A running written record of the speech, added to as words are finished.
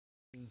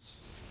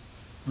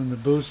When the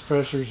boost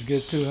pressures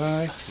get too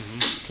high,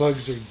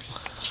 plugs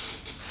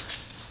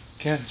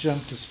can't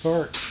jump the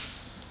spark.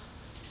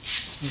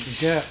 With the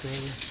gap,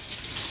 rather.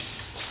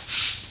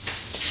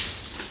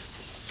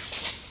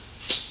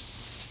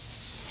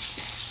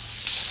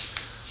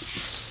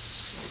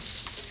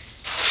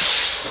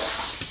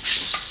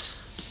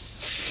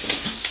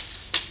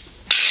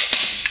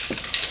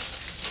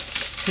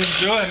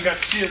 Joe hasn't got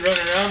to see it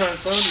running around on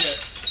its own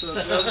yet, so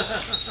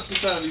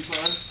this ought to be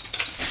fun.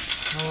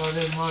 Oh, I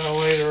didn't want to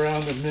wait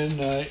around at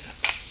midnight.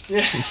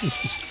 Yeah.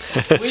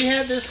 We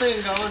had this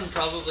thing going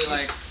probably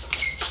like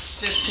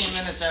 15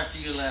 minutes after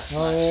you left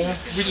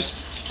last week. We just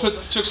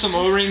took some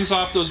O-rings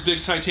off those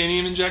big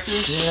titanium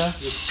injectors. Yeah.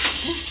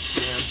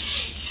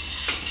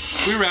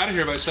 We were out of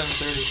here by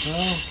 7:30.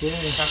 Okay.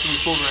 After we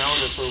pulled around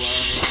there for a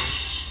while.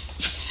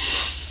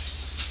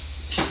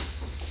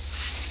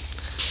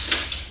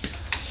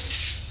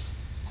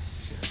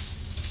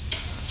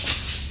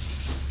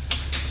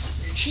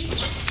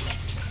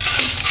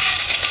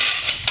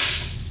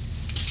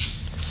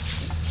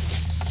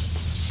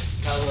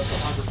 Gotta love the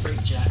Harbor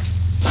Freight Jack.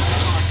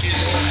 Oh, dude.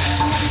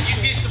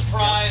 You'd be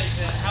surprised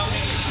at how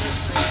many trips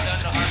we've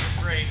done to Harbor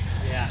Freight.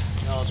 Yeah,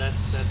 no,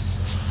 that's.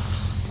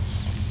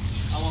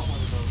 I want one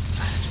of those.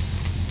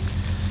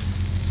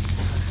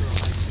 That's a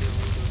little nice wheel,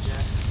 one of those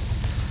jacks.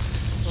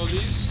 Oh,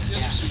 these? Yeah,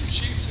 they're super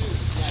cheap too.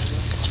 Yeah,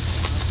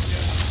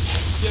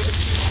 Yeah, but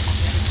cheap.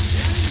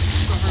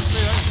 Harbor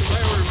Freight,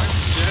 I ordered mine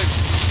from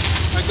Jegs.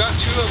 I got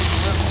 2 of them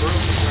and one broke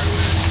right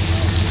away.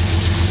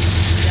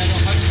 Yeah, no,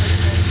 Harbor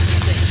Freight does the same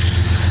thing.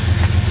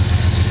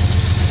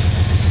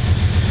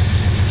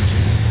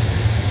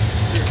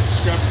 Here,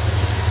 scrap it.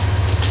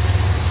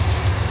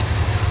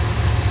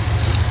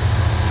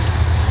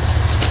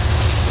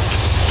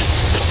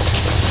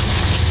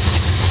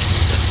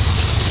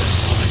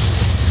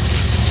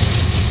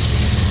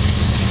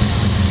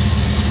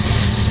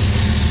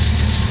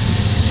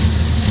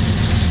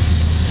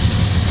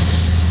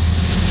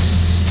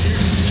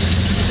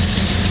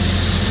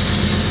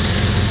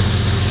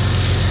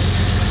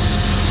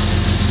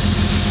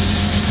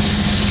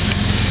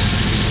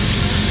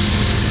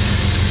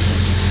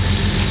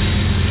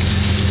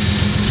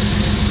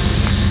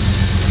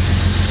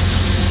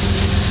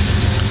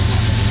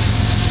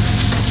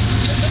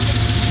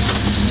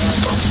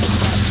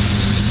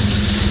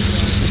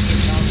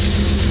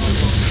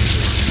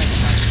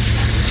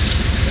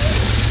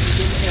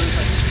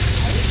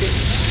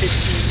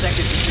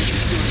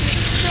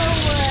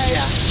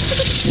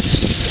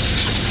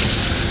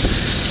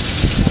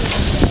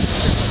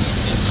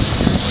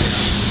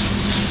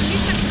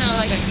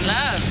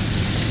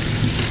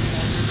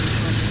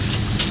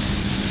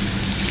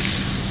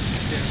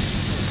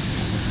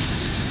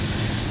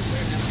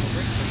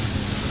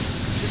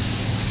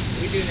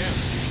 Do now.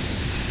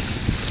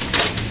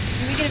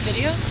 Can we get a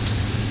video?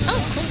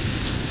 Oh, cool.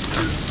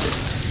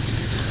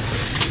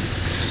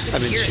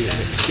 I've been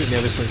shooting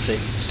ever since they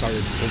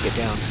started to take it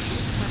down.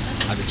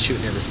 I've been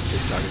shooting ever since they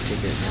started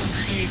taking it down.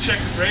 And you check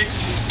the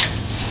brakes.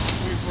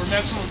 We're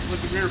messing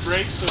with the rear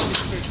brakes, so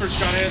we first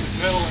got in, the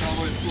metal went all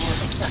the way to the floor.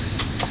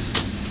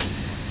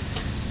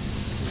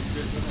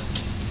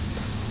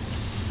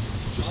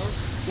 Just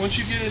once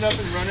you get it up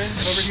and running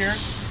over here,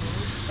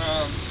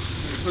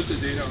 put the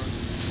date on.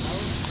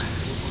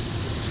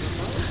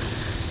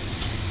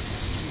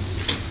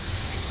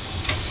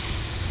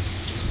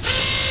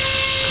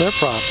 Clear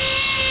prop.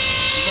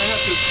 You might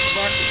have to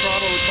lock the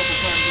throttle a couple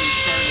times when you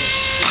start it.